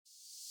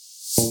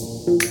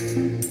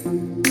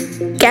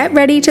Get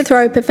ready to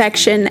throw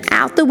perfection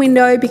out the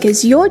window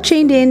because you're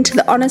tuned in to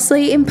the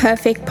Honestly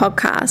Imperfect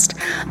podcast.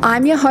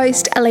 I'm your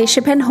host, Alicia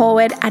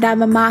Penhorwood, and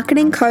I'm a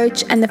marketing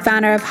coach and the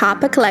founder of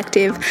Harper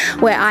Collective,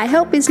 where I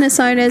help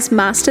business owners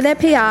master their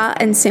PR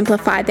and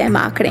simplify their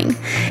marketing.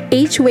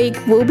 Each week,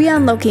 we'll be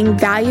unlocking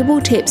valuable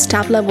tips to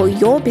up-level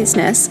your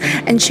business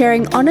and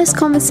sharing honest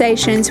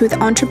conversations with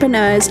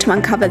entrepreneurs to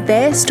uncover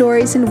their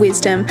stories and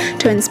wisdom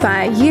to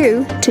inspire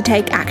you to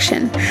take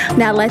action.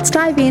 Now let's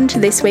dive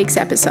into this week's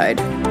episode.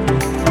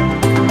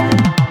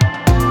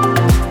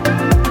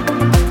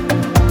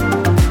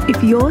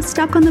 If you're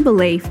stuck on the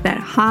belief that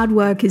hard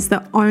work is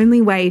the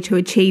only way to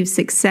achieve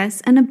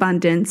success and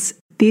abundance,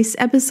 this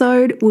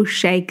episode will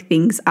shake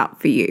things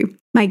up for you.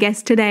 My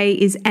guest today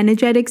is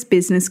Energetics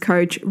business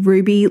coach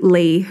Ruby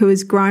Lee, who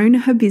has grown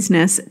her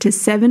business to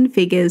 7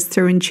 figures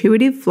through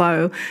intuitive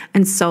flow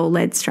and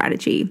soul-led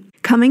strategy.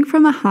 Coming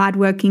from a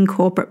hardworking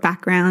corporate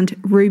background,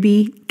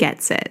 Ruby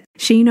gets it.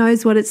 She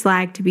knows what it's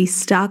like to be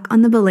stuck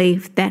on the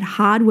belief that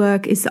hard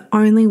work is the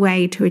only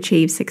way to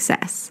achieve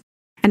success.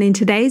 And in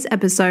today's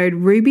episode,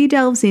 Ruby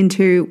delves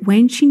into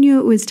when she knew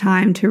it was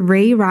time to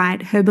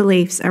rewrite her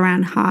beliefs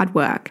around hard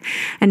work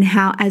and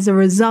how, as a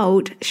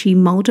result, she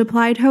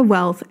multiplied her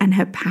wealth and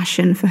her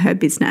passion for her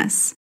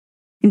business.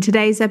 In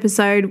today's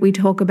episode, we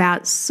talk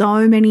about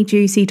so many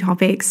juicy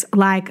topics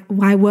like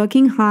why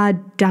working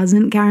hard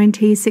doesn't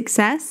guarantee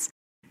success,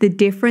 the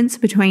difference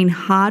between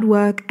hard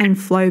work and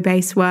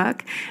flow-based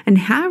work, and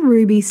how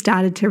Ruby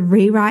started to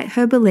rewrite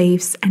her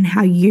beliefs and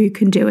how you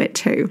can do it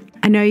too.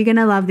 I know you're going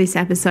to love this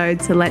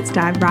episode, so let's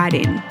dive right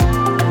in.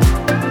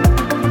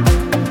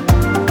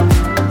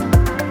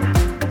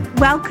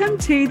 Welcome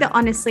to the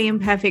Honestly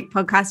Imperfect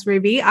podcast,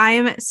 Ruby. I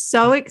am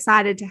so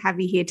excited to have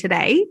you here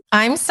today.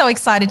 I'm so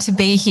excited to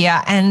be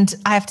here. And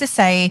I have to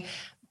say,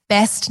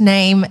 best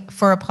name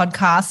for a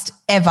podcast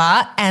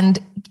ever.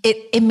 And it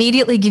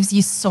immediately gives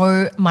you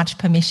so much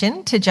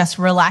permission to just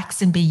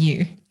relax and be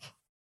you.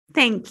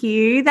 Thank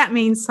you. That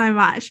means so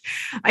much.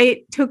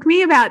 It took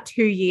me about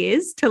 2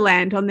 years to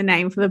land on the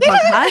name for the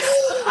podcast.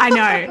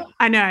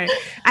 I know.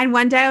 And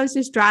one day I was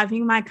just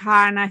driving my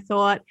car and I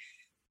thought,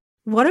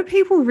 what do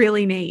people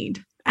really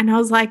need? And I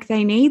was like,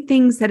 they need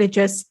things that are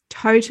just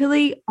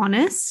totally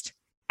honest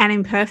and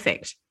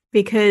imperfect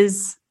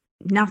because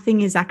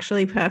nothing is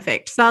actually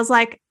perfect. So I was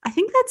like, I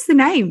think that's the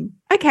name.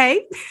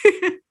 Okay.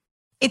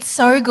 It's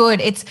so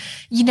good. It's,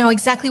 you know,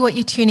 exactly what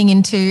you're tuning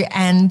into.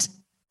 And,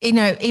 you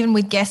know, even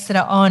with guests that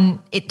are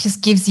on, it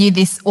just gives you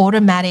this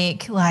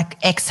automatic like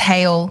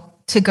exhale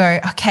to go,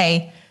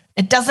 okay,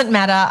 it doesn't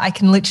matter. I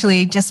can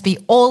literally just be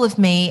all of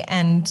me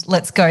and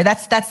let's go.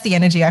 That's the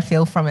energy I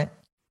feel from it.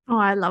 Oh,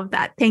 I love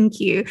that. Thank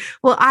you.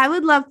 Well, I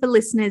would love for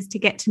listeners to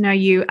get to know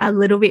you a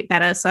little bit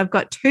better. So I've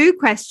got 2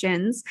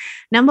 questions.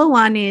 Number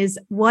 1 is,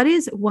 what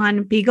is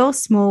one big or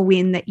small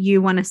win that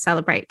you want to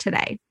celebrate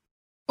today?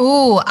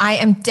 Oh, I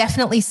am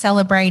definitely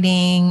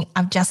celebrating.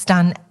 I've just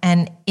done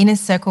an inner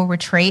circle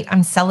retreat.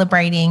 I'm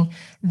celebrating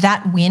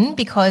that win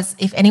because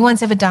if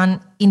anyone's ever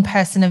done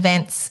in-person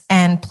events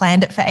and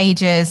planned it for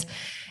ages,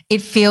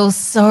 it feels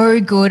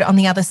so good on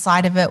the other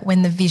side of it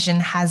when the vision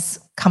has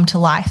come to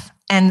life.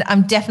 And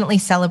I'm definitely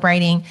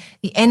celebrating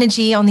the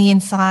energy on the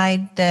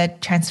inside, the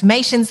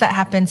transformations that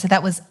happened. So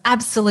that was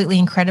absolutely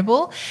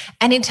incredible.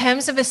 And in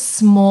terms of a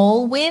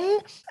small win,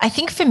 I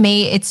think for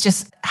me, it's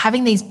just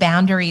having these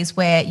boundaries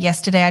where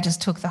yesterday I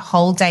just took the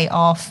whole day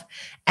off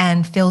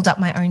and filled up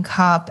my own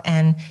cup.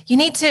 And you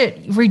need to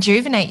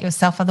rejuvenate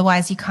yourself.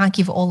 Otherwise, you can't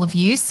give all of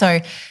you. So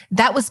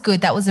that was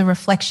good. That was a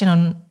reflection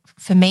on,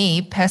 for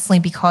me personally,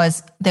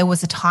 because there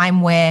was a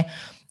time where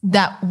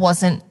that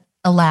wasn't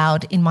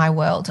allowed in my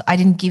world. I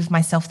didn't give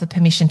myself the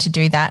permission to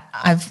do that.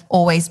 I've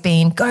always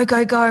been go,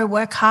 go, go,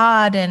 work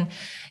hard. And,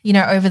 you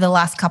know, over the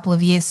last couple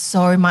of years,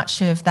 so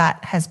much of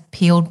that has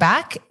peeled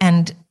back,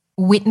 and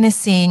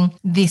witnessing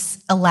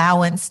this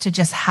allowance to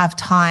just have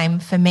time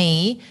for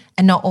me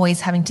and not always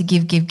having to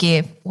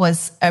give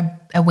was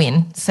a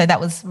win. So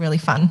that was really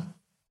fun.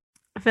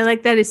 I feel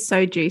like that is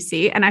so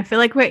juicy. And I feel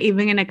like we're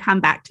even going to come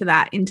back to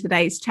that in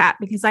today's chat,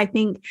 because I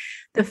think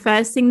the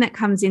first thing that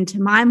comes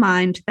into my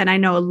mind that I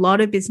know a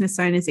lot of business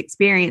owners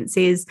experience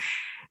is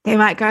they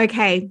might go,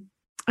 okay,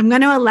 I'm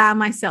going to allow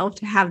myself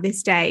to have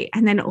this day.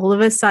 And then all of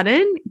a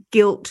sudden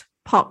guilt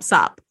pops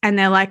up and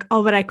they're like,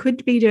 oh, but I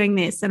could be doing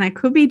this and I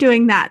could be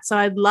doing that. So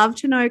I'd love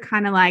to know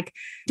kind of like,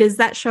 does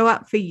that show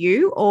up for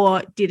you,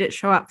 or did it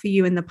show up for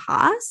you in the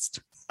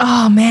past?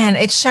 Oh man,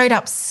 it showed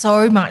up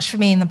so much for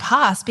me in the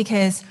past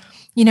because,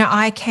 you know,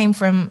 I came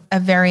from a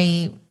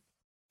very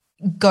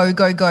go,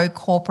 go, go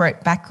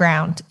corporate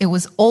background. It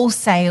was all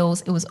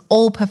sales. It was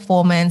all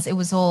performance. It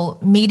was all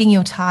meeting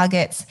your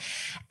targets.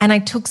 And I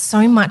took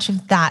so much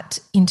of that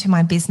into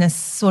my business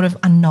sort of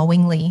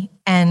unknowingly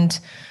and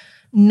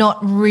not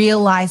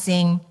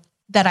realizing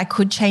that I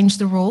could change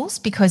the rules,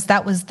 because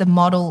that was the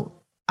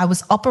model I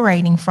was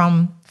operating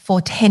from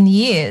for 10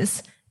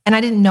 years. And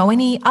I didn't know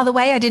any other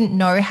way. I didn't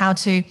know how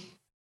to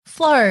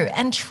flow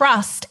and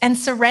trust and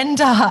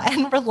surrender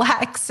and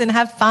relax and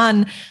have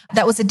fun.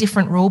 That was a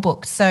different rule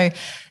book. So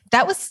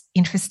that was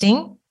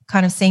interesting,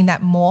 kind of seeing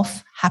that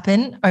morph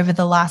happen over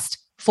the last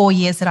 4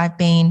 years that I've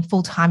been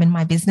full-time in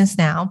my business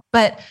now.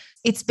 But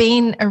it's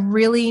been a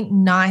really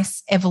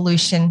nice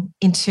evolution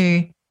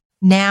into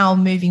now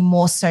moving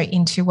more so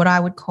into what I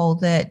would call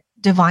the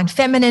divine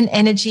feminine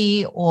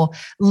energy, or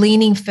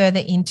leaning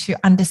further into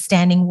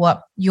understanding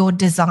what your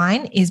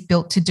design is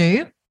built to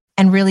do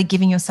and really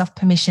giving yourself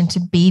permission to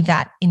be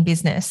that in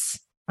business.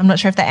 I'm not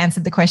sure if that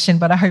answered the question,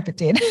 but I hope it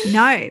did.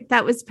 No,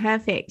 that was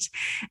perfect.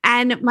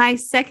 And my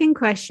second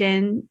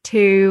question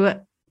to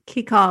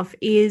kick off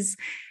is,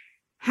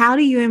 how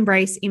do you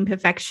embrace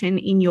imperfection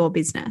in your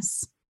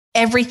business?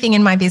 Everything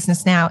in my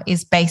business now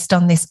is based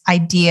on this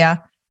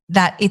idea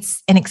that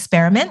it's an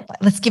experiment.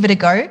 Let's give it a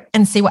go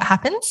and see what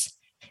happens.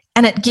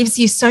 And it gives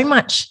you so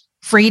much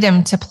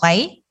freedom to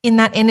play in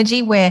that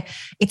energy, where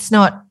it's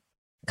not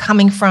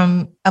coming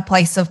from a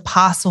place of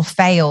pass or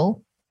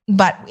fail,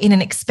 but in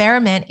an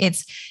experiment,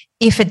 it's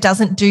if it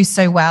doesn't do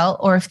so well,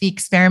 or if the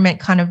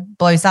experiment kind of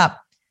blows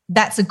up,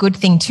 that's a good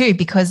thing too,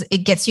 because it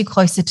gets you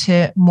closer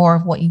to more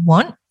of what you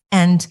want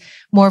and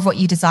more of what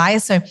you desire.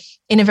 So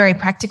in a very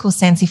practical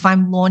sense, if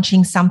I'm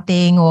launching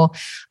something or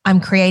I'm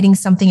creating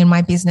something in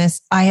my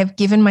business, I have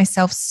given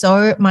myself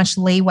so much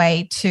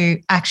leeway to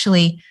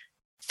actually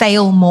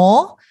fail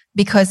more,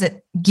 because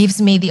it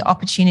gives me the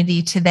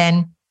opportunity to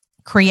then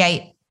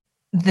create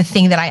the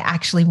thing that I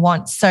actually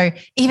want. So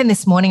even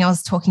this morning, I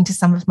was talking to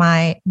some of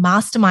my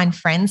mastermind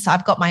friends. So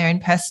I've got my own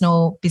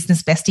personal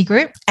business bestie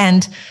group,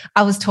 and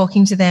I was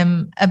talking to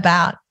them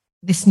about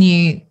this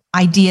new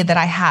idea that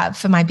I have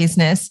for my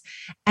business.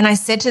 And I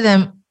said to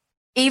them,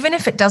 even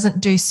if it doesn't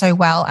do so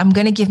well, I'm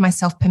going to give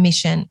myself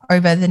permission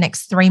over the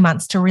next 3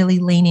 months to really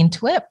lean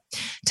into it,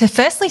 to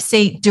firstly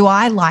see, do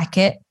I like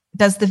it?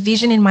 Does the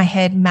vision in my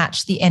head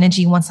match the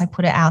energy once I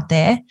put it out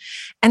there?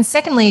 And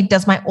secondly,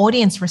 does my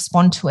audience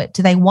respond to it?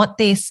 Do they want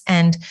this?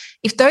 And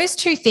if those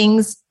two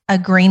things are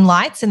green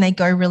lights and they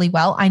go really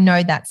well, I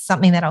know that's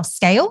something that I'll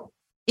scale.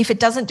 If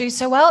it doesn't do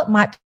so well, it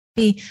might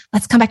be,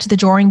 let's come back to the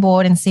drawing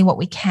board and see what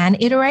we can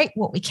iterate,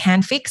 what we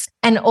can fix,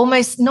 and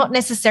almost not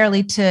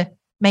necessarily to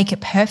make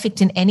it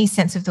perfect in any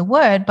sense of the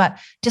word, but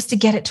just to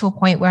get it to a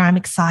point where I'm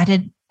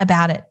excited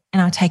about it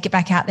and I'll take it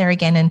back out there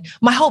again. And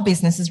my whole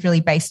business is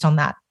really based on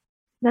that.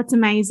 That's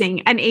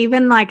amazing. And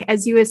even like,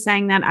 as you were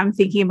saying that, I'm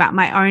thinking about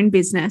my own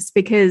business,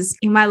 because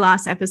in my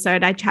last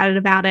episode, I chatted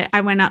about it.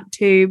 I went up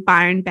to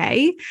Byron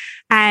Bay,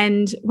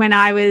 and when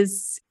I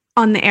was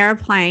on the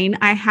airplane,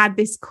 I had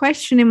this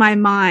question in my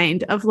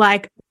mind of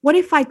like, what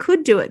if I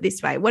could do it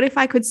this way? What if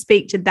I could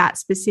speak to that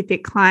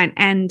specific client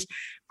and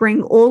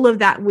bring all of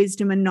that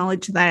wisdom and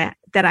knowledge that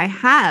I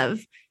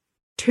have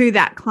to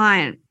that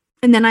client?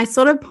 And then I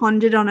sort of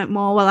pondered on it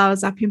more while I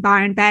was up in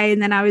Byron Bay.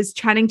 And then I was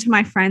chatting to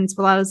my friends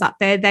while I was up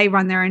there. They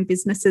run their own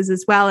businesses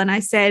as well. And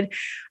I said,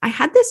 I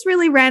had this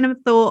really random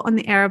thought on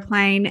the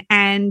airplane,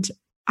 and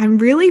I'm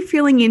really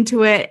feeling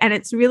into it. And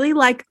it's really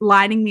like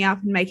lighting me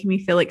up and making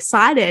me feel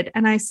excited.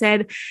 And I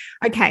said,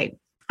 okay,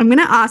 I'm going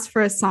to ask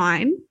for a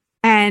sign.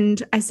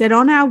 And I said,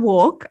 on our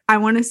walk, I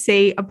want to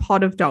see a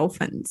pod of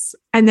dolphins.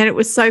 And then it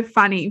was so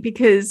funny,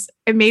 because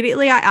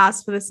immediately I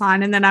asked for the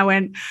sign, and then I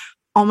went,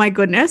 oh my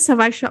goodness, have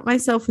I shot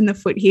myself in the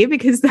foot here?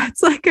 Because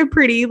that's like a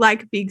pretty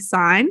like big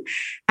sign.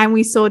 And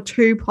we saw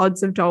 2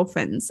 pods of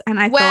dolphins. And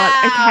I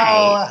thought,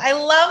 okay. I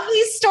love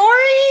these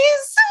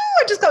stories.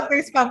 I just got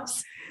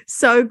goosebumps.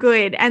 So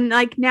good. And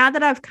like, now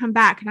that I've come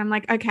back and I'm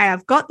like, okay,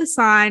 I've got the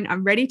sign,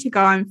 I'm ready to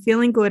go. I'm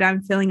feeling good.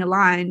 I'm feeling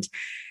aligned.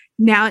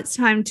 Now it's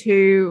time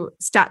to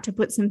start to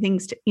put some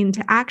things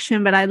into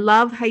action. But I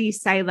love how you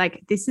say,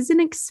 like, this is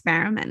an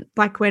experiment.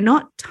 Like, we're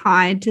not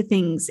tied to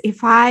things. If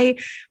I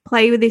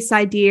play with this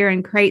idea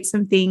and create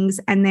some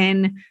things, and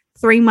then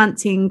 3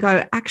 months in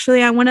go,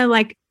 actually, I want to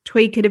like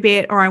tweak it a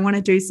bit, or I want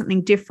to do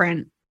something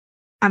different,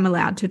 I'm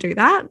allowed to do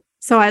that.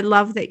 So I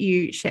love that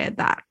you shared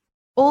that.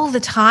 All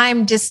the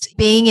time, just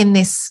being in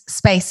this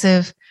space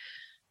of,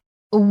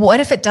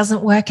 what if it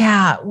doesn't work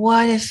out?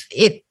 What if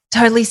it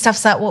totally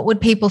stuffs up? What would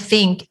people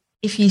think?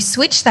 If you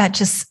switch that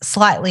just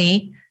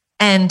slightly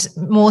and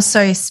more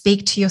so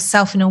speak to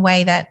yourself in a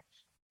way that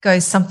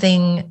goes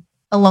something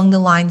along the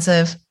lines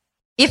of,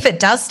 if it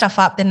does stuff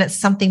up, then it's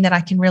something that I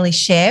can really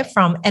share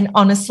from an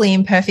honestly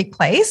imperfect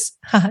place.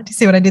 Do you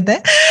see what I did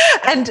there?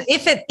 And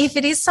if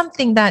it is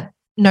something that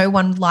no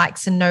one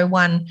likes and no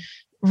one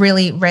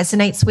really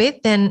resonates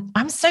with, then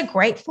I'm so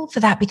grateful for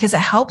that, because it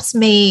helps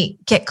me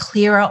get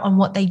clearer on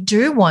what they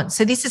do want.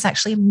 So this is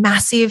actually a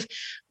massive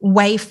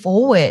way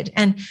forward.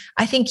 And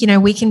I think,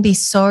 we can be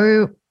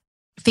so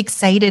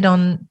fixated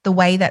on the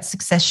way that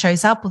success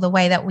shows up, or the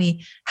way that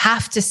we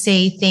have to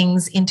see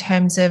things in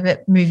terms of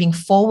it moving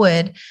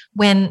forward,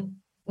 when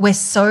we're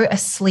so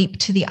asleep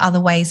to the other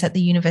ways that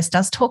the universe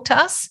does talk to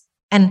us.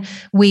 And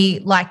we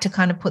like to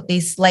kind of put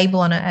this label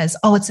on it as,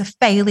 oh, it's a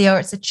failure,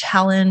 it's a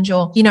challenge,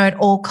 or, it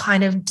all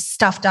kind of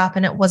stuffed up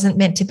and it wasn't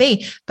meant to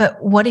be.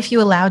 But what if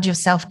you allowed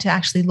yourself to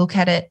actually look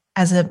at it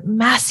as a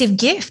massive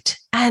gift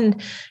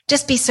and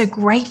just be so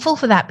grateful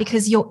for that,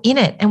 because you're in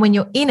it. And when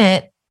you're in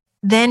it,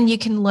 then you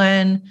can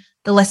learn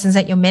the lessons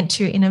that you're meant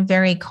to in a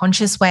very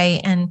conscious way,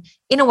 and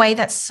in a way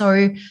that's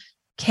so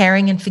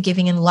caring and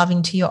forgiving and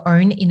loving to your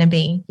own inner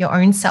being, your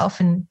own self,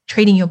 and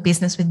treating your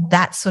business with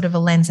that sort of a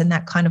lens and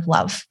that kind of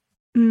love.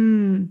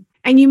 And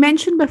you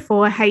mentioned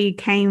before how you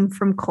came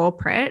from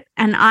corporate,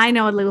 and I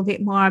know a little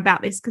bit more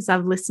about this because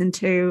I've listened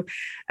to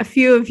a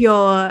few of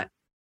your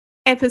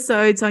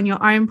episodes on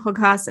your own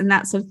podcast and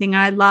that sort of thing.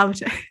 I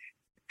loved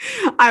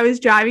I was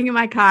driving in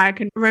my car. I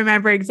can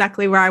remember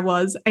exactly where I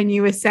was. And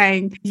you were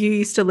saying you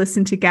used to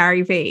listen to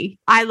Gary Vee.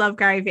 I love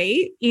Gary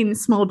Vee in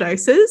small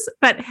doses,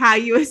 but how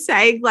you were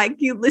saying, like,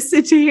 you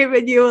listened to him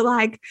and you were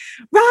like,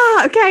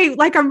 rah, okay,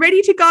 like, I'm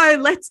ready to go.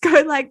 Let's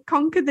go, like,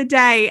 conquer the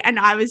day. And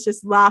I was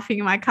just laughing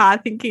in my car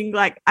thinking,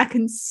 like, I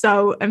can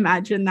so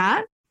imagine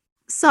that.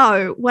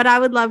 So what I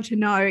would love to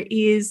know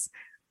is,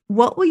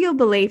 what were your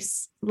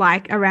beliefs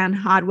like around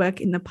hard work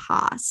in the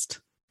past?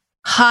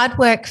 Hard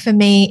work for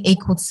me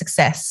equaled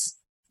success.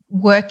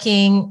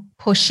 Working,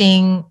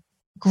 pushing,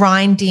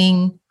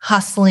 grinding,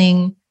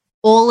 hustling,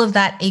 all of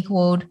that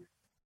equaled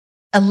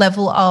a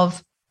level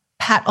of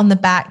pat on the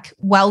back,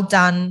 well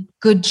done,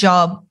 good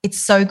job. It's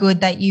so good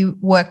that you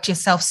worked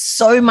yourself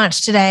so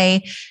much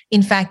today.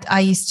 In fact, I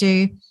used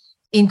to,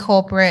 in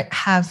corporate,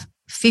 have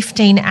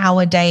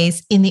 15-hour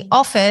days in the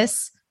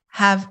office,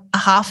 have a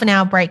half an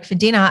hour break for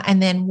dinner,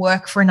 and then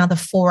work for another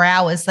 4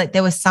 hours. Like,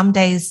 there were some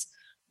days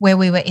where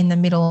we were in the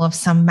middle of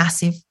some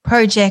massive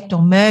project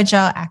or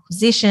merger,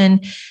 acquisition,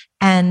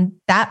 and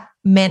that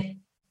meant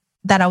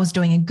that I was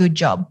doing a good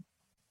job.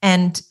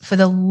 And for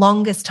the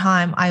longest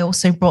time, I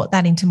also brought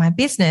that into my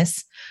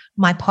business.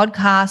 My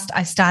podcast,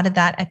 I started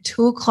that at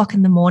 2:00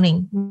 in the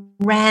morning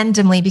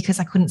randomly because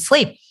I couldn't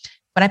sleep.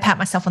 But I pat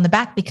myself on the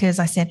back because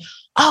I said,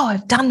 oh,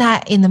 I've done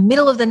that in the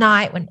middle of the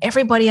night when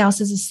everybody else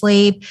is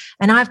asleep,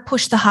 and I've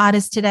pushed the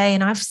hardest today,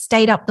 and I've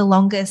stayed up the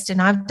longest,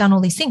 and I've done all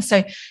these things.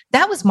 So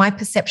that was my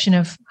perception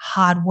of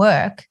hard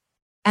work.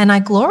 And I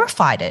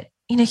glorified it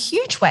in a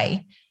huge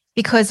way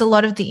because a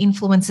lot of the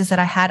influences that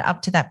I had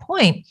up to that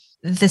point,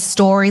 the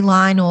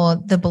storyline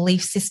or the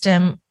belief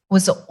system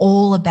was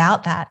all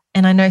about that.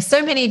 And I know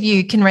so many of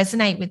you can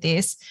resonate with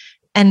this.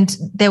 And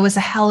there was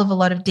a hell of a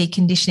lot of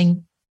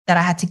deconditioning that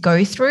I had to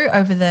go through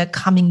over the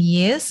coming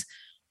years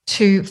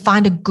to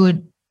find a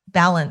good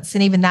balance.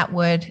 And even that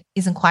word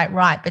isn't quite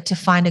right, but to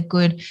find a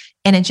good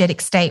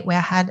energetic state where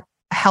I had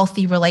a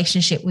healthy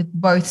relationship with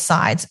both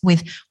sides,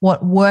 with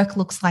what work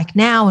looks like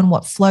now and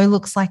what flow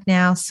looks like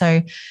now.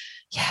 So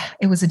yeah,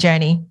 it was a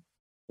journey.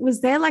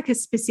 Was there like a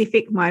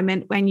specific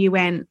moment when you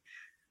went,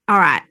 all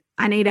right,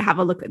 I need to have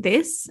a look at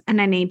this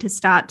and I need to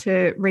start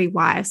to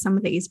rewire some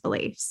of these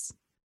beliefs?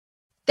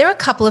 There are a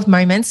couple of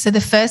moments. So the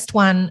first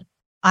one,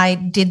 I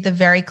did the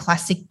very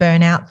classic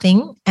burnout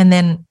thing, and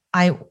then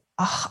I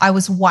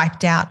was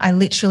wiped out. I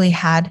literally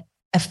had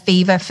a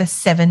fever for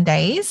 7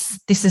 days.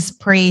 This is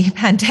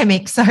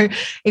pre-pandemic. So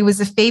it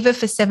was a fever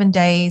for 7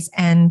 days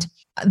and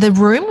the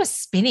room was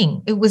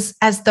spinning. It was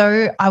as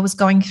though I was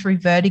going through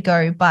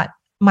vertigo, but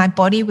my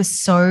body was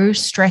so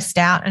stressed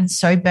out and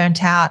so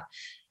burnt out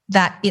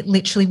that it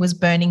literally was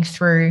burning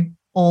through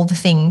all the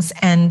things.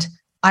 And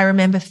I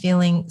remember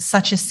feeling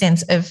such a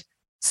sense of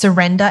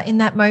surrender in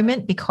that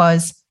moment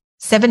because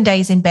 7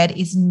 days in bed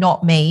is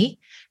not me.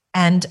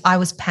 And I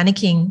was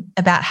panicking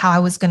about how I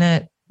was going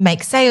to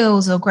make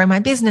sales or grow my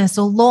business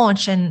or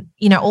launch and,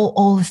 you know,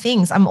 all the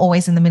things. I'm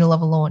always in the middle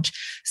of a launch.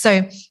 So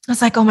I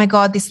was like, oh my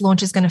God, this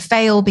launch is going to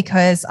fail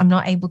because I'm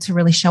not able to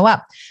really show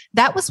up.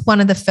 That was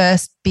one of the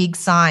first big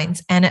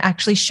signs. And it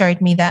actually showed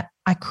me that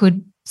I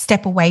could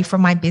step away from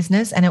my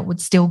business and it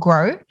would still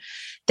grow.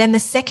 Then the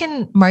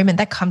second moment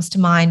that comes to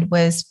mind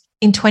was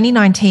in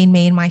 2019,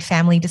 me and my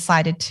family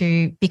decided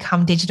to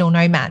become digital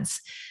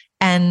nomads.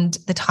 And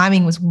the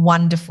timing was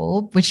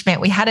wonderful, which meant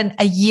we had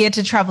a year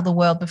to travel the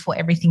world before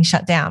everything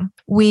shut down.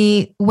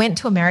 We went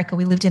to America.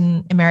 We lived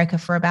in America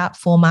for about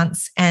 4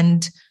 months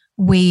and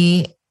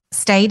we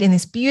stayed in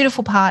this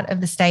beautiful part of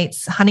the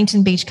States,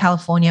 Huntington Beach,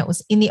 California. It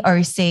was in the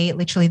OC.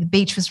 Literally, the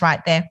beach was right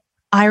there.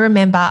 I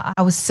remember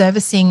I was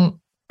servicing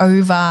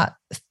over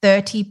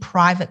 30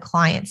 private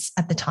clients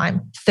at the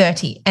time,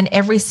 30. And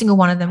every single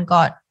one of them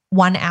got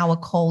 1 hour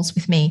calls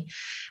with me.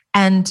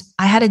 And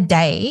I had a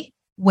day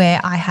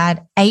where I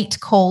had 8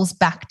 calls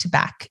back to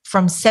back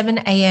from 7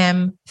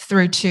 a.m.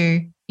 through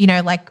to,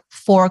 like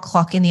 4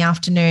 o'clock in the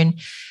afternoon.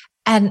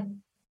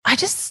 And I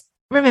just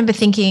remember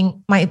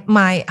thinking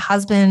my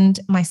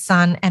husband, my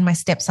son, and my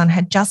stepson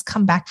had just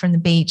come back from the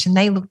beach and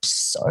they looked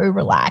so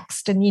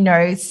relaxed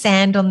and,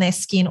 sand on their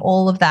skin,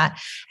 all of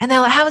that. And they're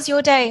like, how was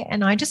your day?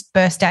 And I just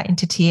burst out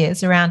into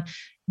tears around,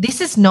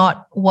 this is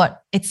not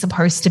what it's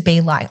supposed to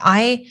be like.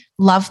 I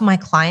love my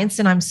clients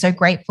and I'm so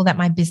grateful that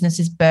my business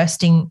is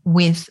bursting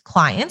with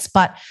clients,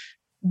 but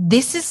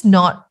this is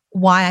not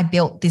why I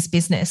built this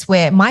business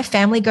where my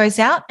family goes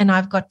out and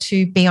I've got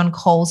to be on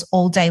calls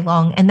all day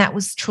long. And that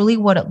was truly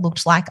what it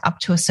looked like up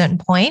to a certain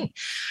point.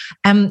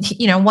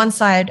 One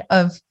side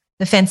of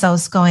the fence, I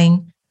was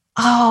going,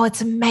 oh,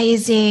 it's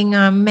amazing.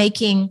 I'm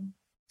making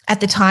at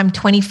the time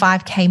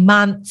 25K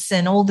months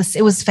and all this.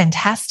 It was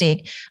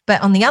fantastic.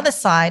 But on the other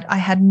side, I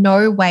had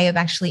no way of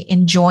actually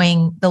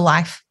enjoying the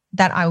life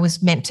that I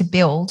was meant to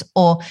build,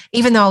 or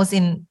even though I was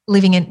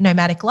living a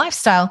nomadic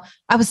lifestyle,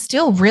 I was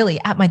still really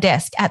at my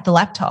desk at the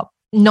laptop,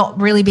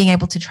 not really being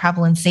able to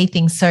travel and see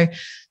things. So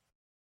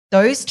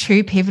those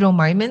two pivotal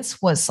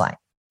moments was like,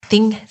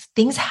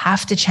 things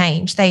have to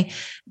change.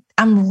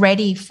 I'm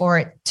ready for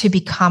it to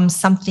become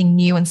something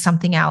new and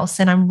something else.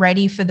 And I'm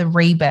ready for the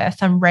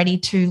rebirth. I'm ready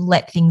to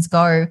let things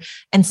go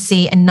and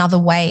see another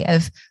way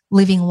of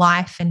living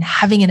life and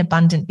having an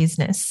abundant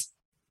business.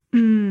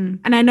 And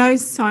I know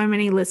so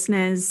many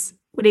listeners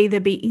would either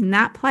be in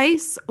that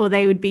place or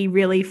they would be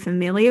really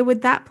familiar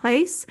with that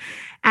place.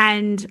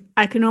 And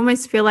I can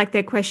almost feel like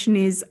their question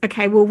is,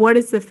 okay, well, what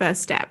is the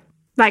first step?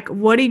 Like,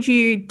 what did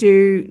you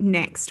do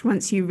next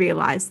once you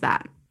realized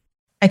that?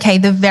 Okay,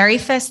 the very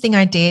first thing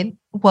I did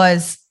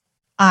was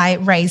I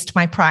raised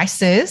my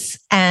prices,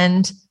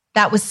 and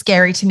that was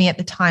scary to me at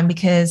the time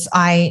because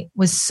I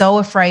was so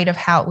afraid of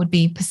how it would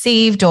be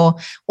perceived, or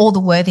all the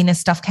worthiness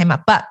stuff came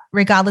up. But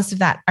regardless of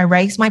that, I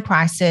raised my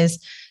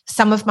prices.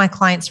 Some of my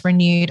clients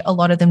renewed, a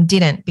lot of them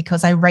didn't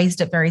because I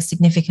raised it very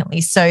significantly.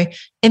 So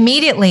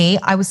immediately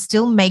I was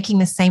still making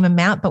the same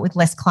amount, but with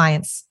less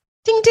clients.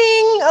 Ding, ding.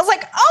 I was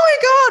like,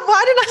 oh my God,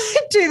 why didn't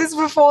I do this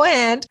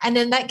beforehand? And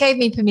then that gave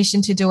me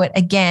permission to do it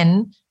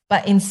again,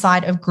 but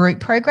inside of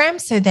group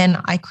programs. So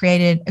then I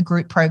created a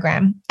group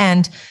program,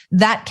 and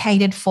that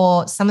catered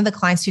for some of the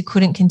clients who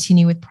couldn't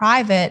continue with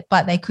private,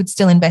 but they could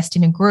still invest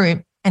in a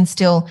group and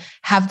still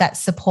have that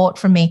support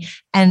from me.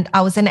 And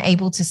I was then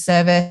able to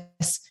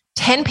service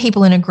 10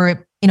 people in a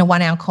group in a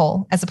 1 hour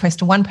call as opposed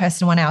to one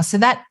person 1 hour. So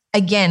that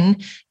again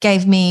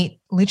gave me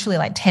literally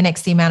like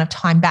 10x the amount of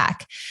time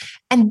back.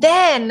 And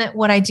then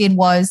what I did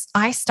was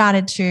I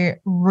started to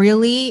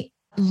really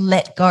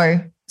let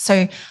go.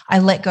 So I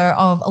let go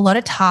of a lot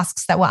of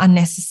tasks that were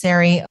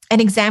unnecessary. An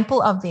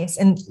example of this,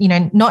 and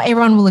not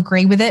everyone will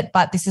agree with it,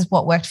 but this is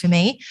what worked for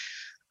me.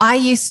 I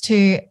used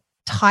to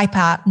type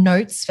out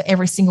notes for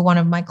every single one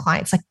of my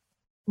clients, like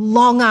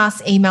long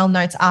ass email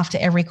notes after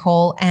every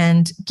call,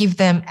 and give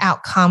them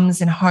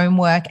outcomes and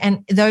homework.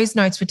 And those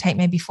notes would take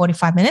maybe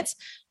 45 minutes.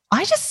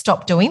 I just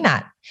stopped doing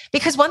that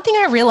because one thing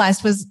I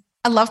realized was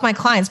I love my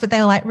clients, but they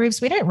were like,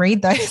 Rubes, we don't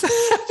read those.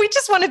 We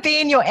just want to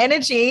be in your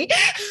energy.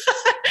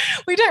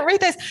 We don't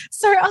read those.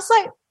 So I was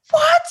like,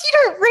 what? You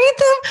don't read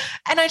them?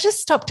 And I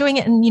just stopped doing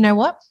it. And you know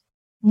what?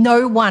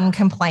 No one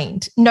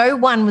complained. No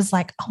one was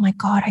like, oh my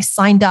God, I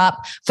signed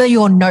up for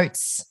your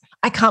notes.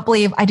 I can't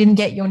believe I didn't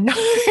get your notes.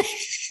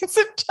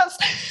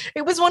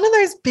 It was one of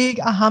those big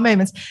aha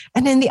moments.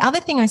 And then the other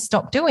thing I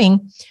stopped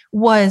doing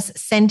was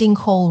sending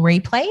call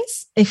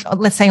replays. If,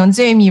 let's say on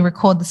Zoom, you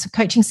record the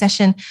coaching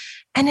session,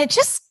 and it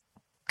just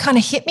kind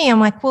of hit me.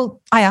 I'm like,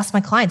 well, I asked my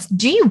clients,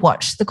 do you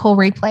watch the call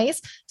replays?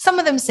 Some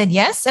of them said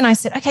yes. And I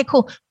said, okay,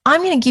 cool.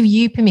 I'm going to give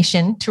you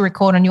permission to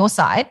record on your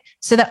side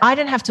so that I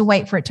don't have to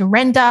wait for it to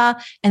render.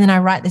 And then I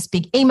write this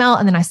big email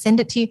and then I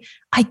send it to you.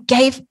 I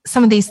gave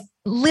some of these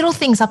little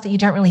things up that you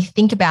don't really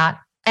think about.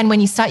 And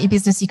when you start your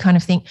business, you kind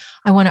of think,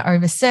 I want to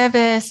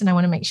overservice and I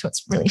want to make sure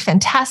it's really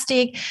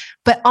fantastic.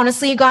 But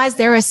honestly, you guys,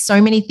 there are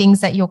so many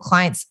things that your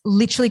clients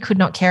literally could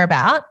not care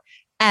about.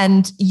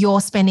 And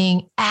you're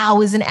spending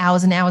hours and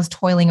hours and hours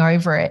toiling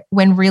over it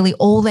when really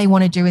all they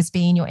want to do is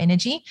be in your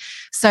energy.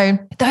 So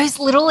those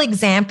little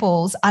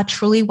examples are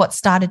truly what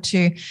started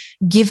to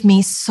give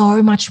me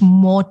so much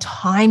more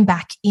time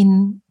back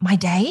in my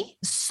day,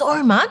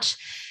 so much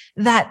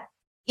that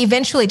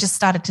eventually just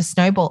started to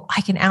snowball. I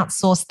can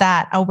outsource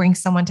that. I'll bring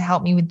someone to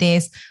help me with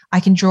this. I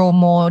can draw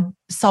more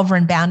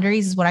sovereign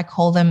boundaries is what I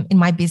call them in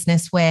my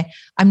business, where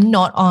I'm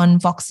not on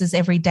Voxes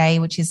every day,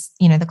 which is,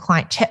 the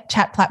client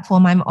chat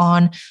platform I'm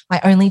on. I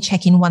only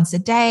check in once a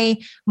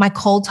day. My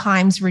call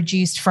times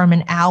reduced from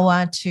an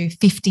hour to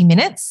 50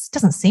 minutes.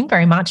 Doesn't seem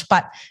very much,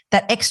 but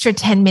that extra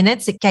 10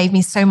 minutes, it gave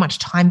me so much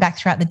time back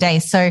throughout the day.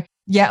 So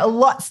yeah, a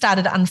lot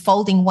started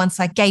unfolding once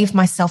I gave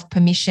myself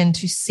permission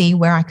to see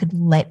where I could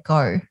let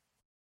go.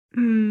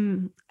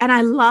 And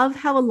I love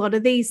how a lot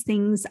of these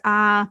things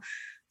are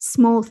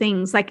small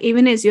things. Like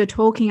even as you're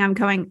talking, I'm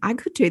going, I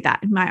could do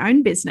that in my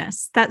own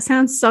business. That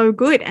sounds so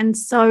good and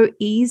so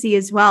easy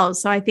as well.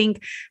 So I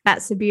think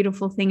that's the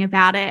beautiful thing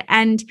about it.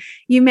 And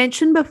you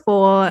mentioned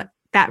before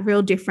that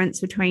real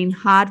difference between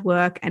hard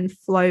work and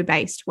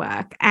flow-based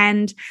work.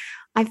 And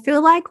I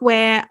feel like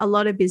where a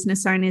lot of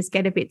business owners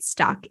get a bit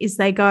stuck is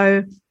they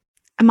go,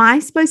 am I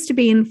supposed to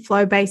be in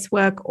flow-based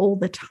work all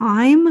the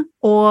time?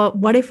 Or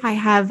what if I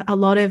have a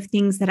lot of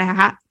things that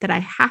I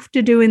have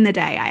to do in the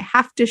day? I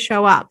have to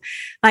show up.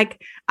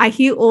 Like I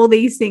hear all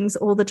these things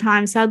all the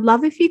time. So I'd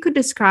love if you could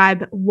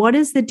describe what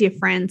is the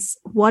difference?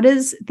 What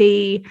does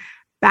the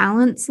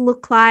balance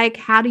look like?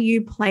 How do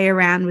you play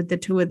around with the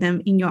two of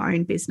them in your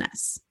own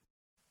business?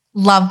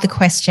 Love the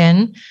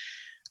question.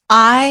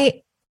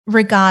 I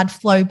regard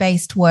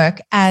flow-based work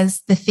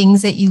as the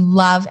things that you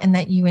love and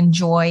that you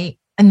enjoy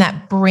and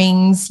that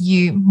brings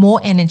you more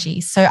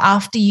energy. So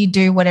after you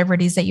do whatever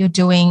it is that you're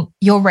doing,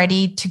 you're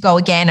ready to go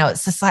again. Or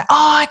it's just like,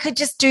 oh, I could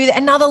just do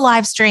another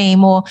live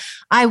stream, or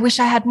I wish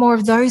I had more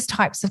of those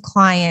types of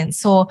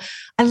clients, or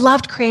I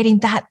loved creating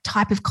that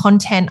type of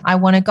content. I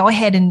want to go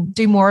ahead and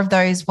do more of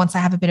those once I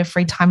have a bit of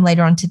free time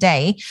later on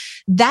today.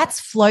 That's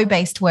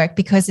flow-based work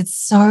because it's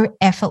so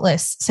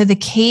effortless. So the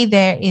key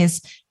there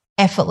is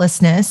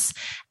effortlessness,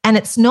 and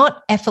it's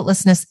not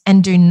effortlessness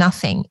and do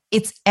nothing.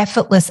 It's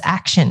effortless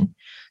action.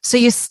 So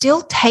you're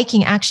still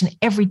taking action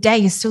every day.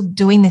 You're still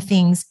doing the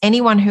things.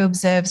 Anyone who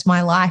observes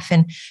my life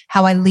and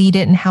how I lead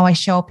it and how I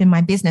show up in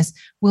my business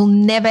will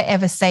never,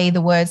 ever say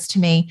the words to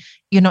me,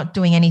 you're not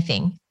doing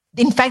anything.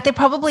 In fact, they're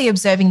probably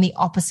observing the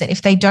opposite.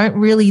 If they don't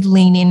really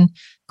lean in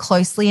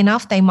closely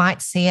enough, they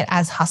might see it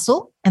as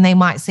hustle, and they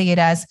might see it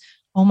as,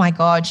 oh my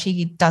God,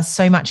 she does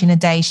so much in a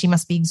day. She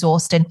must be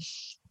exhausted.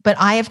 But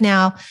I have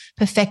now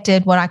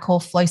perfected what I call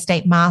flow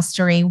state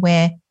mastery,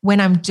 where when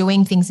I'm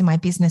doing things in my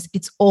business,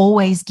 it's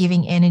always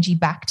giving energy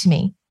back to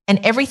me, and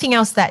everything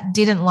else that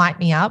didn't light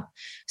me up.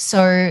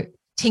 So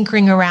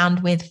tinkering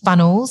around with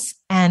funnels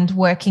and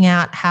working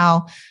out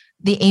how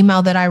the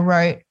email that I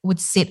wrote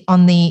would sit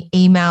on the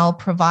email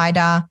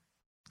provider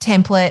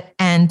template,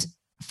 and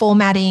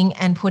formatting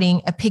and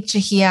putting a picture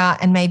here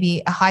and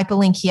maybe a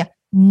hyperlink here.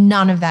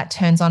 None of that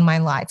turns on my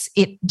lights.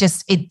 It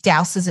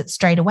douses it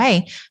straight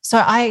away.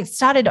 So I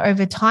started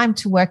over time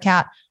to work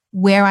out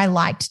where I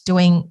liked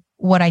doing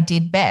what I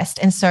did best.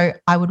 And so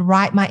I would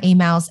write my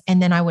emails, and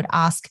then I would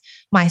ask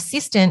my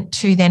assistant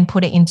to then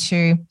put it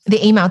into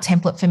the email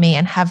template for me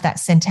and have that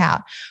sent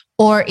out.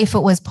 Or if it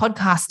was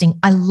podcasting,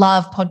 I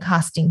love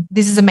podcasting.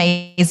 This is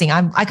amazing.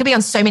 I could be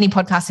on so many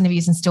podcast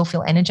interviews and still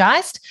feel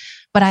energized,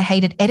 but I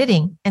hated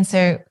editing. And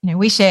so,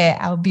 we share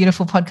our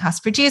beautiful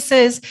podcast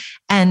producers,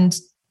 and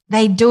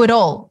they do it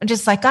all. I'm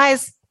just like,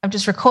 guys, I've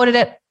just recorded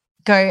it.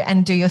 Go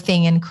and do your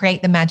thing and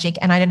create the magic.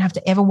 And I don't have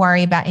to ever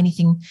worry about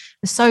anything,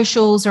 the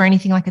socials or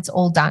anything. Like, it's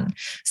all done.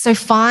 So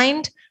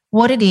find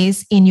what it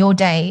is in your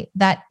day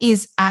that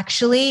is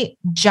actually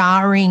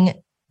jarring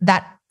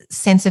that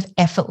sense of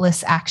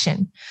effortless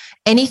action.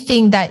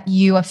 Anything that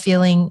you are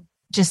feeling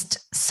just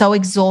so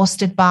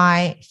exhausted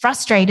by,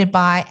 frustrated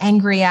by,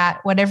 angry at,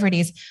 whatever it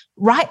is,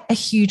 write a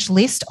huge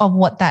list of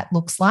what that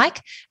looks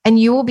like, and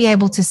you will be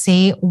able to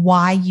see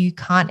why you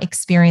can't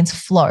experience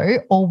flow,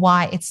 or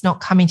why it's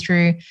not coming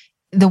through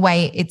the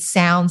way it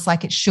sounds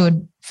like it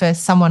should for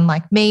someone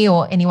like me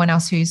or anyone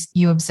else who's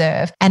you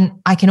observe. And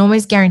I can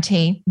almost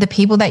guarantee the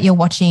people that you're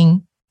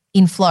watching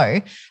in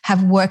flow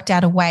have worked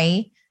out a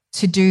way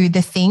to do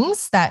the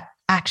things that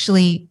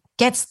actually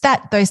gets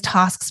those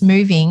tasks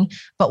moving,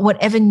 but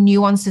whatever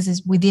nuances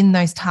is within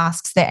those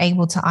tasks, they're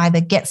able to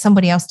either get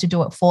somebody else to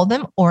do it for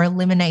them or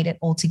eliminate it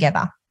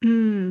altogether.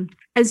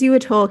 As you were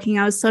talking,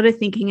 I was sort of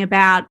thinking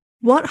about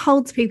what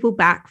holds people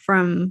back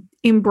from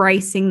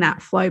embracing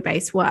that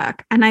flow-based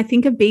work. And I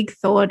think a big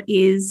thought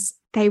is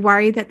they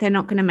worry that they're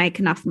not going to make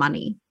enough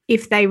money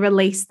if they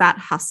release that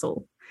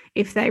hustle,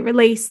 if they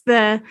release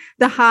the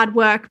hard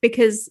work,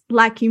 because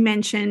like you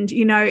mentioned,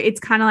 it's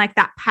kind of like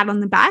that pat on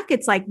the back.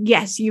 It's like,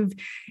 yes, you've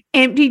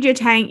emptied your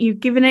tank,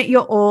 you've given it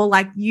your all,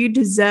 like you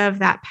deserve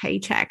that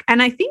paycheck.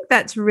 And I think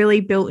that's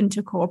really built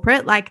into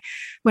corporate. Like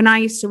when I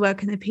used to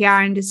work in the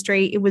PR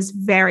industry, it was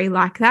very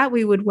like that.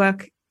 We would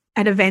work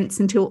at events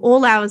until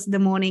all hours of the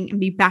morning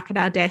and be back at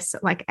our desks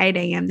at like 8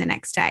 a.m. the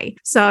next day.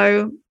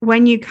 So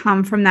when you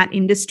come from that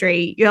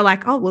industry, you're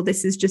like, oh, well,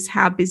 this is just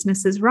how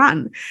businesses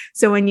run.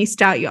 So when you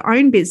start your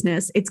own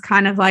business, it's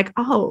kind of like,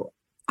 oh,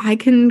 I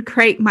can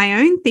create my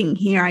own thing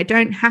here. I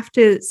don't have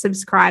to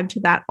subscribe to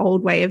that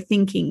old way of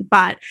thinking.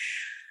 But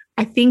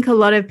I think a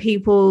lot of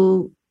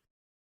people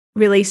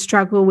really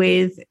struggle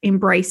with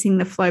embracing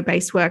the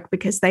flow-based work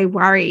because they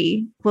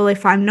worry, well,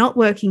 if I'm not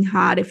working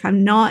hard, if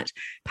I'm not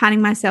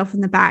patting myself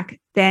in the back,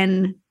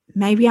 then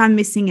maybe I'm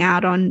missing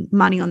out on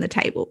money on the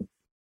table.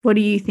 What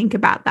do you think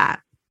about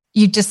that?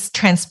 You just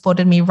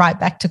transported me right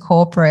back to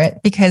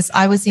corporate, because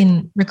I was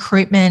in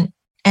recruitment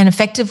and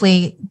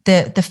effectively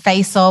the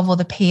face of or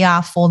the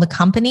PR for the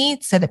company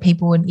so that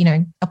people would,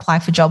 apply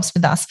for jobs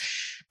with us.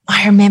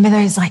 I remember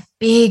those like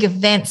big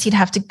events you'd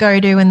have to go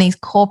to, and these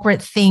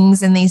corporate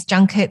things and these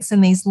junkets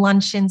and these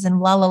luncheons and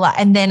la, la, la.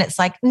 And then it's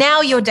like,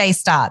 now your day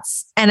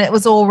starts, and it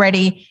was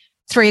already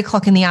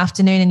 3:00 in the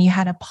afternoon and you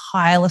had a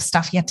pile of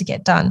stuff you had to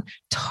get done.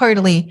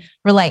 Totally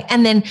relate.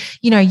 And then,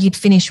 you'd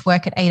finish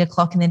work at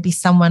 8:00 and there'd be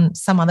some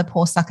other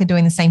poor sucker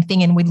doing the same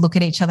thing. And we'd look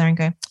at each other and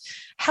go,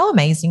 how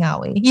amazing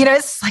are we?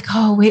 It's like,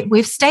 oh,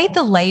 we've stayed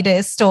the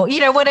latest, or,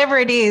 whatever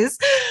it is.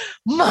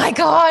 My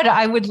God,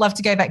 I would love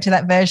to go back to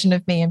that version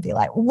of me and be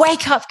like,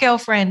 wake up,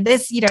 girlfriend.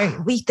 There's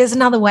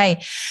another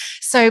way.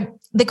 So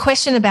the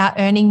question about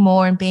earning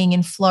more and being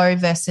in flow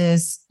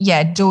versus,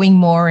 doing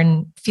more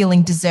and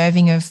feeling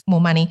deserving of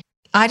more money.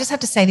 I just have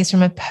to say this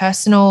from a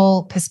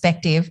personal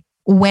perspective.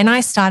 When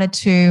I started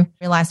to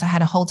realize I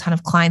had a whole ton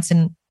of clients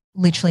and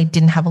literally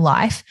didn't have a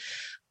life,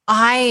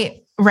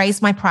 I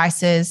raised my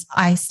prices.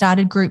 I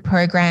started group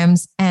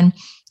programs, and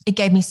it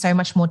gave me so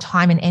much more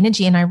time and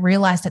energy. And I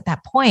realized at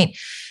that point,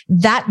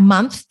 that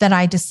month that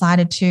I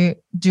decided to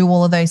do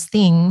all of those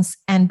things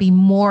and be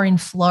more in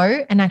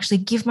flow and actually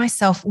give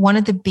myself, one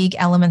of the big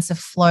elements of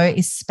flow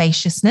is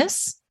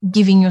spaciousness,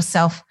 giving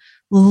yourself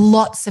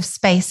lots of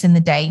space in the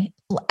day,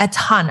 a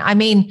ton. I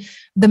mean,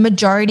 the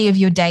majority of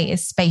your day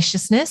is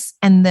spaciousness,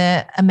 and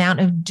the amount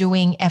of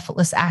doing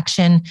effortless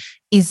action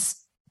is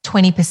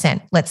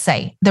 20%, let's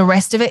say. The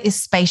rest of it is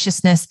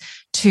spaciousness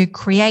to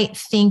create,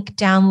 think,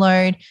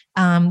 download,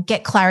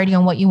 get clarity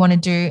on what you want to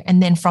do.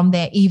 And then from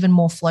there, even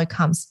more flow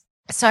comes.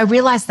 So I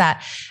realized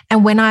that.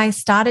 And when I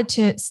started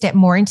to step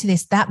more into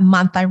this, that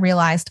month, I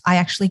realized I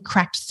actually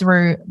cracked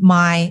through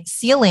my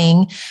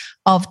ceiling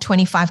of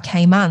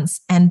 25K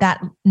months. And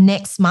that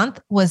next month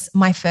was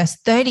my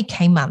first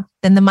 30K month.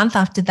 Then the month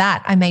after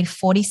that, I made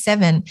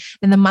 47.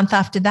 Then the month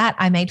after that,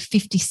 I made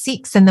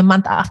 56. And the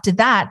month after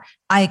that,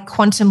 I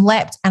quantum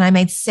leapt and I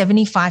made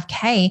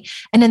 75K.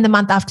 And then the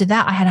month after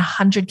that, I had a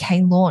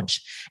 100K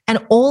launch. And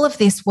all of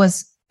this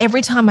was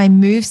every time I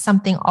move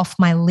something off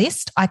my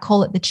list, I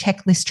call it the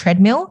checklist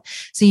treadmill.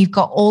 So you've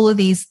got all of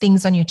these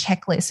things on your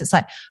checklist. It's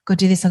like, go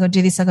do this, I got to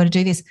do this, I got to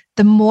do this.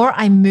 The more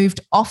I moved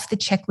off the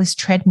checklist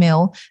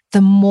treadmill, the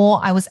more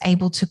I was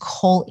able to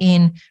call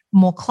in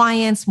more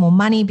clients, more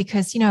money,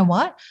 because you know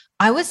what?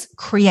 I was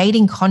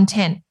creating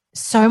content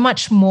so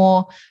much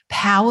more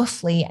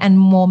powerfully and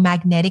more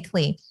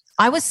magnetically.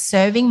 I was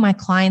serving my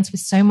clients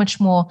with so much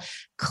more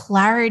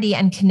clarity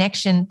and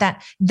connection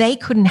that they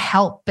couldn't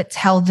help but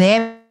tell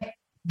their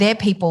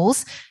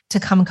peoples to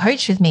come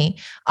coach with me.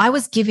 I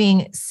was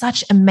giving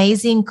such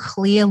amazing,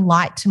 clear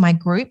light to my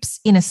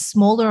groups in a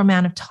smaller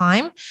amount of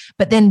time,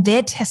 but then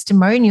their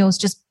testimonials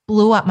just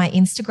blew up my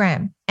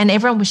Instagram and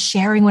everyone was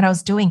sharing what I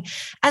was doing,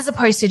 as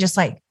opposed to just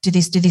like, do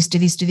this, do this, do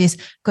this, do this,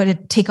 got to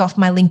tick off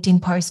my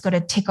LinkedIn post, got to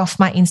tick off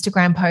my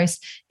Instagram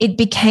post. It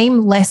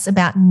became less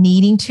about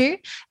needing to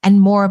and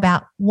more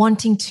about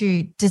wanting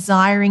to,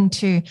 desiring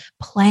to,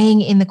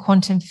 playing in the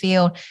quantum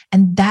field.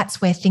 And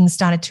that's where things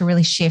started to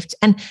really shift.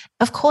 And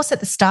of course, at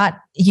the start,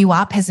 you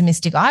are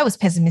pessimistic. I was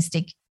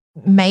pessimistic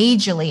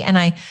majorly, and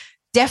I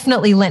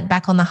definitely leant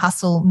back on the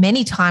hustle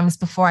many times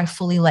before I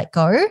fully let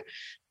go.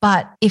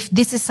 But if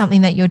this is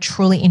something that you're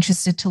truly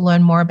interested to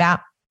learn more about,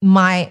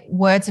 my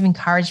words of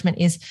encouragement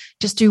is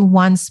just do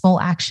one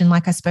small action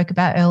like I spoke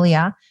about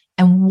earlier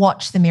and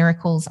watch the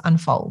miracles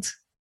unfold.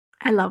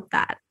 I love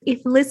that.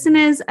 If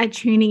listeners are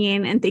tuning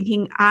in and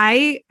thinking,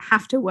 I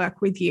have to work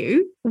with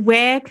you,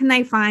 where can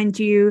they find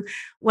you?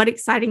 What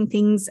exciting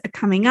things are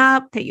coming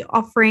up that you're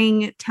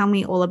offering? Tell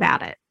me all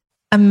about it.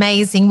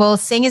 Amazing. Well,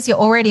 seeing as you're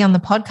already on the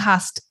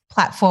podcast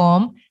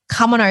platform,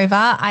 come on over.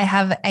 I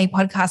have a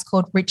podcast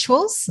called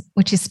Rituals,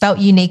 which is spelt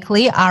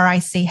uniquely,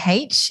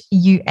 Richuals.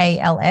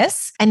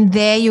 And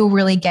there you'll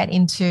really get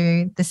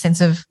into the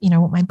sense of,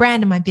 what my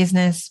brand and my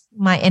business,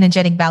 my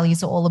energetic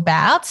values are all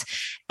about.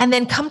 And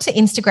then come to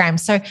Instagram.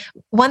 So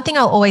one thing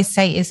I'll always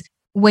say is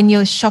when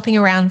you're shopping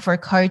around for a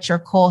coach or a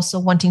course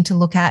or wanting to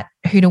look at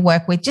who to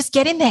work with, just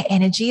get in their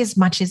energy as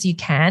much as you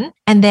can.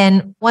 And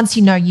then once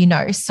you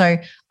know. So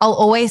I'll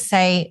always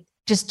say,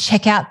 just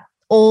check out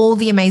all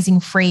the amazing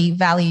free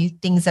value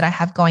things that I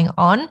have going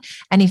on.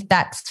 And if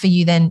that's for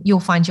you, then you'll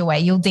find your way.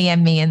 You'll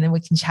DM me and then we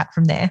can chat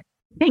from there.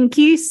 Thank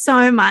you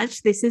so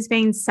much. This has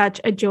been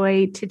such a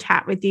joy to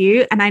chat with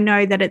you. And I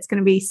know that it's going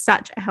to be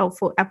such a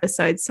helpful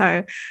episode.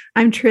 So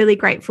I'm truly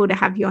grateful to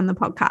have you on the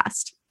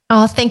podcast.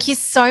 Oh, thank you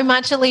so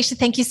much, Alicia.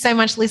 Thank you so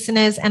much,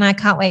 listeners. And I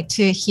can't wait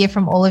to hear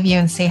from all of you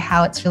and see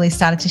how it's really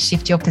started to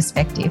shift your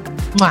perspective.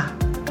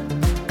 Mwah.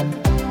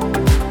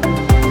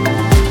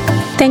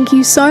 Thank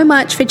you so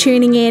much for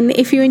tuning in.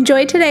 If you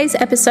enjoyed today's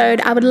episode,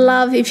 I would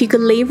love if you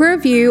could leave a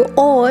review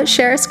or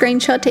share a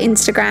screenshot to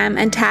Instagram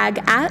and tag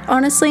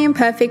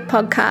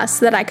 @HonestlyImperfectPodcast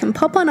so that I can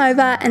pop on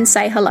over and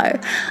say hello.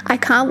 I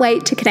can't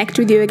wait to connect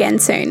with you again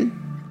soon.